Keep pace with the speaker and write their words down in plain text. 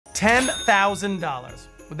$10,000.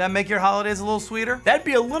 Would that make your holidays a little sweeter? That'd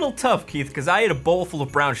be a little tough, Keith, because I eat a bowl full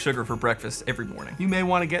of brown sugar for breakfast every morning. You may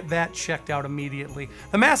want to get that checked out immediately.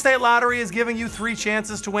 The Mass State Lottery is giving you 3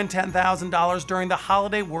 chances to win $10,000 during the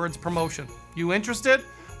Holiday Words promotion. You interested?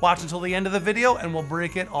 Watch until the end of the video and we'll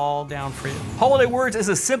break it all down for you. Holiday Words is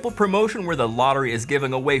a simple promotion where the lottery is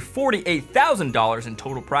giving away $48,000 in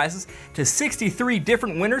total prizes to 63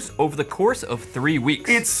 different winners over the course of 3 weeks.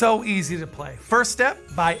 It's so easy to play. First step,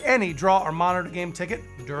 buy any draw or monitor game ticket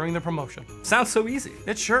during the promotion. Sounds so easy.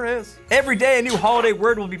 It sure is. Every day a new holiday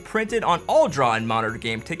word will be printed on all draw and monitor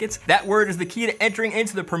game tickets. That word is the key to entering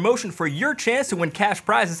into the promotion for your chance to win cash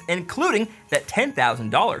prizes, including that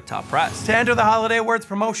 $10,000 top prize. To enter the Holiday Words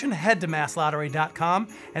promotion, head to masslottery.com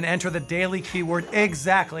and enter the daily keyword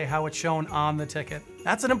exactly how it's shown on the ticket.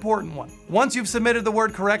 That's an important one. Once you've submitted the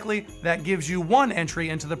word correctly, that gives you 1 entry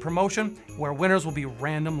into the promotion where winners will be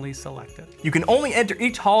randomly selected. You can only enter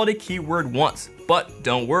each holiday keyword once, but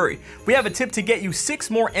don't worry. We have a tip to get you 6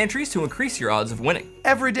 more entries to increase your odds of winning.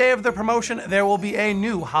 Every day of the promotion, there will be a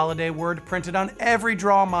new holiday word printed on every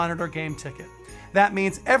draw monitor game ticket. That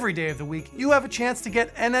means every day of the week, you have a chance to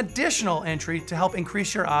get an additional entry to help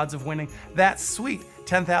increase your odds of winning that sweet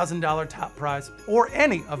 $10,000 top prize or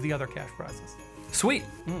any of the other cash prizes. Sweet.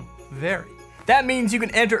 Very. That means you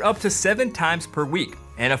can enter up to 7 times per week.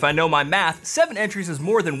 And if I know my math, 7 entries is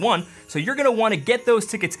more than 1, so you're gonna wanna get those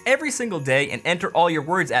tickets every single day and enter all your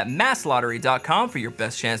words at masslottery.com for your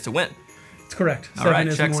best chance to win. It's correct. All right, 7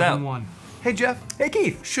 is checks more out. than 1. Hey Jeff. Hey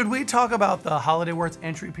Keith. Should we talk about the Holiday Words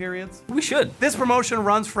entry periods? We should. This promotion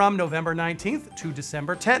runs from November 19th to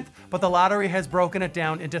December 10th, but the lottery has broken it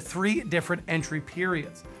down into 3 different entry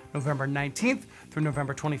periods. November 19th through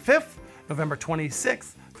November 25th, November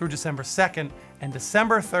 26th through December 2nd, and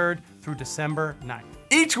December 3rd through December 9th.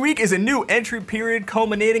 Each week is a new entry period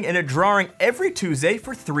culminating in a drawing every Tuesday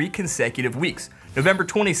for 3 consecutive weeks. November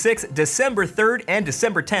 26th, December 3rd, and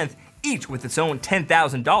December 10th, each with its own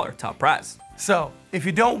 $10,000 top prize. So, if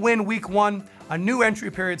you don't win week 1, a new entry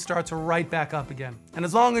period starts right back up again. And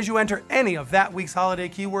as long as you enter any of that week's holiday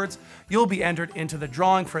keywords, you'll be entered into the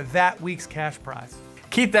drawing for that week's cash prize.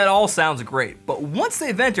 Keith, that all sounds great, but once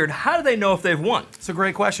they've entered, how do they know if they've won? It's a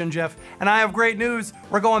great question, Jeff. And I have great news.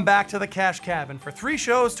 We're going back to the Cash Cabin for 3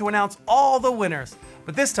 shows to announce all the winners.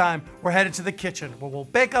 But this time, we're headed to the kitchen where we'll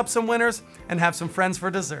bake up some winners and have some friends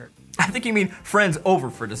for dessert. I think you mean friends over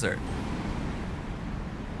for dessert.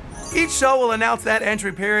 Each show will announce that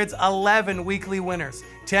entry period's 11 weekly winners.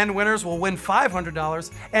 10 winners will win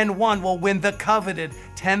 $500, and 1 will win the coveted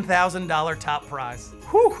 $10,000 top prize.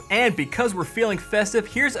 Whew, and because we're feeling festive,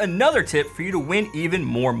 here's another tip for you to win even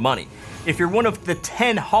more money. If you're one of the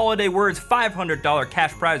 10 Holiday Words $500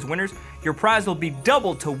 cash prize winners, your prize will be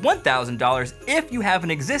doubled to $1,000 if you have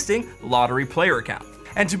an existing lottery player account.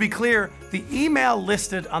 And to be clear, the email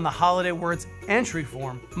listed on the Holiday Words entry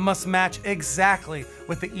form must match exactly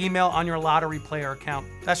with the email on your lottery player account.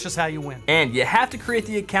 That's just how you win. And you have to create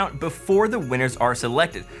the account before the winners are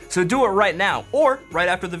selected. So do it right now or right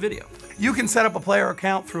after the video. You can set up a player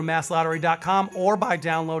account through masslottery.com or by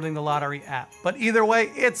downloading the lottery app. But either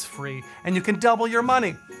way, it's free and you can double your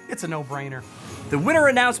money. It's a no-brainer. The winner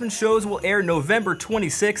announcement shows will air November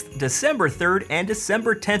 26th, December 3rd, and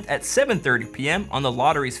December 10th at 7:30 p.m. on the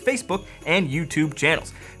lottery's Facebook and YouTube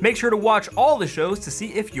channels. Make sure to watch all the shows to see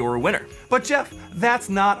if you're a winner. But Jeff, that's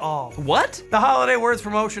not all. What? The Holiday Words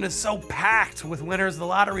promotion is so packed with winners, the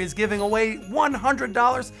lottery is giving away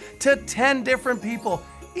 $100 to 10 different people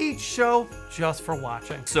each show just for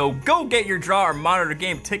watching. So go get your draw or monitor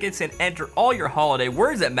game tickets and enter all your holiday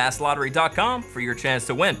words at masslottery.com for your chance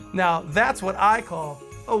to win. Now that's what I call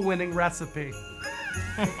a winning recipe.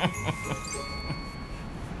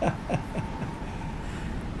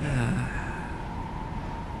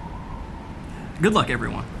 Good luck,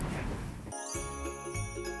 everyone.